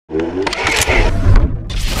What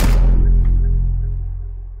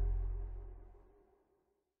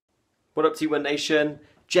up, T1 Nation?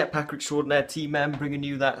 Jetpacker Extraordinaire T-Man bringing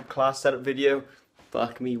you that class setup video.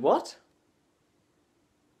 Fuck me, what?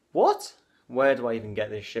 What? Where do I even get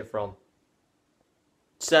this shit from?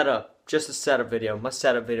 Setup. Just a setup video. My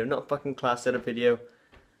setup video, not a fucking class setup video.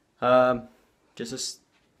 Just a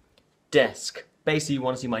desk. Basically, you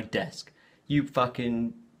want to see my desk. You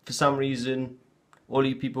fucking, for some reason, all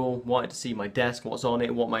you people wanted to see my desk, what's on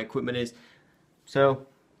it, what my equipment is. So,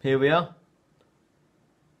 here we are.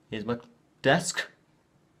 Here's my desk.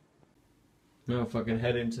 Now fucking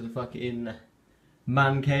head into the fucking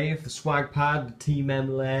man cave, the swag pad, the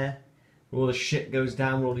T-Mem lair, where all the shit goes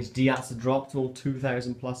down, where all these D-ats are dropped, all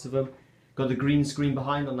 2,000 plus of them. Got the green screen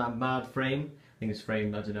behind on that mad frame. I think it's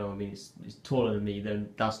framed, I don't know, I mean it's taller than me, then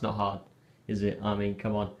that's not hard, is it? I mean,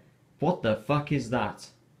 come on. What the fuck is that?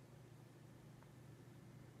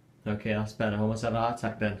 Okay, that's better. I almost had a heart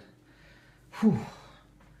attack then. Whew.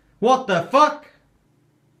 What the fuck?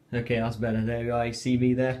 Okay, that's better. There you are, you see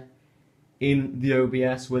me there. In the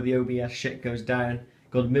OBS, where the OBS shit goes down.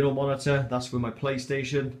 Got the middle monitor, that's for my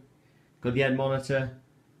PlayStation. Got the end monitor,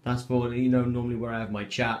 that's for, you know, normally where I have my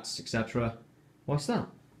chats, etc. What's that?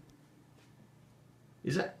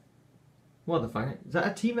 Is that... What the fuck? Is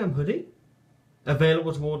that a T-Mem hoodie?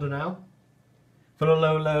 Available to order now? For a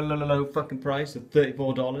low fucking price of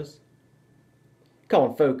 $34. Come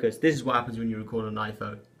on, focus. This is what happens when you record on an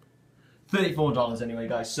iPhone. $34 anyway,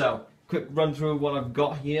 guys. So, quick run through of what I've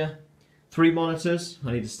got here. 3 monitors.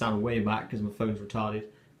 I need to stand way back because my phone's retarded.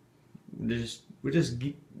 We're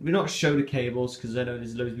not show the cables because I know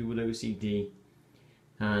there's loads of people with OCD,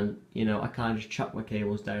 and you know I can't just chuck my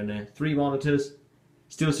cables down there. 3 monitors,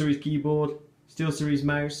 SteelSeries keyboard, SteelSeries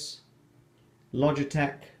mouse,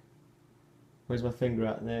 Logitech. Where's my finger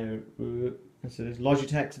at there? So there's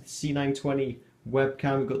Logitech C920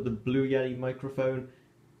 webcam. We've got the Blue Yeti microphone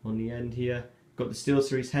on the end here. Got the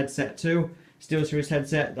SteelSeries headset too. SteelSeries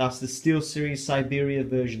headset, that's the SteelSeries Siberia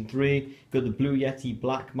version 3. Got the Blue Yeti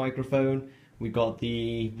black microphone. We got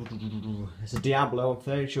the, it's a Diablo, I'm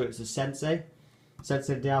fairly sure it's a Sensei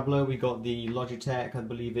Diablo. We got the Logitech, I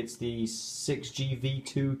believe it's the 6G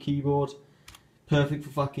V2 keyboard. Perfect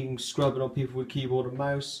for fucking scrubbing on people with keyboard and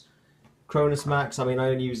mouse. Cronus Max, I mean I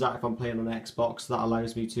only use that if I'm playing on Xbox. That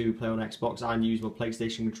allows me to play on Xbox and use my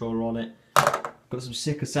PlayStation controller on it. Got some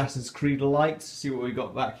sick Assassin's Creed lights. See what we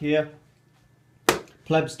got back here.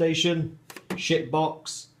 Pleb Station,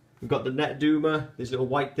 shitbox. We've got the NetDoomer, this little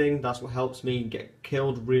white thing. That's what helps me get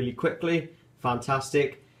killed really quickly.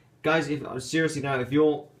 Fantastic, guys. Seriously now, if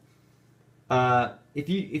you're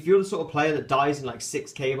the sort of player that dies in like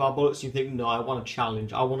 6 K-bar bullets, you think, no, I want a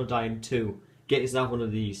challenge. I want to die in 2. Get yourself one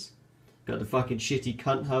of these. Got the fucking shitty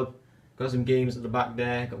cunt hub. Got some games at the back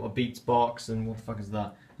there. Got my Beats box, and what the fuck is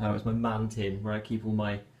that? Oh, it's my man tin where I keep all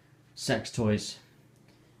my sex toys.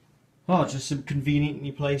 Oh, just some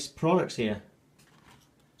conveniently placed products here.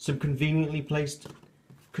 Some conveniently placed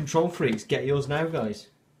control freaks. Get yours now, guys.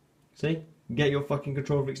 See? Get your fucking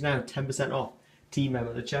control freaks now. 10% off. T-Mem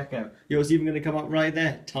at the checkout. Yours even going to come up right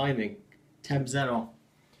there. Timing. 10% off.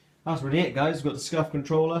 That's really it, guys. We've got the Scuff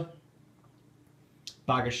controller.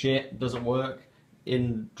 Bag of shit. Doesn't work.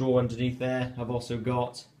 In drawer underneath there, I've also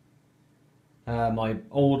got my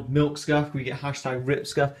old milk scuff. We get hashtag rip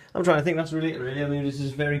scuff. I'm trying to think, that's really it, really. I mean, this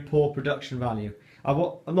is very poor production value. I'm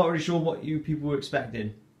not really sure what you people were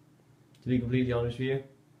expecting, to be completely honest with you.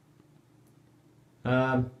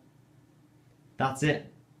 That's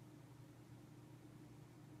it.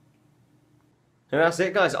 And that's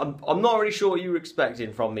it, guys. I'm not really sure what you were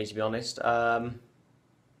expecting from me, to be honest.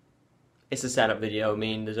 It's a setup video. I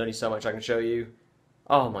mean, there's only so much I can show you.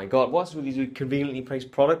 Oh my god, what's with these conveniently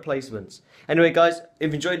placed product placements? Anyway, guys, if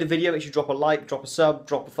you enjoyed the video, make sure you drop a like, drop a sub,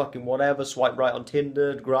 drop a fucking whatever, swipe right on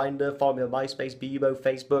Tinder, Grindr, follow me on MySpace, Bebo,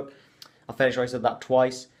 Facebook. I'm fairly sure I said that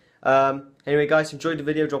twice. Anyway, guys, enjoyed the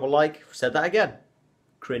video, drop a like. Said that again.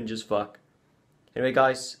 Cringe as fuck. Anyway,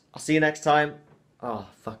 guys, I'll see you next time. Oh,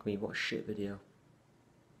 fuck me, what a shit video.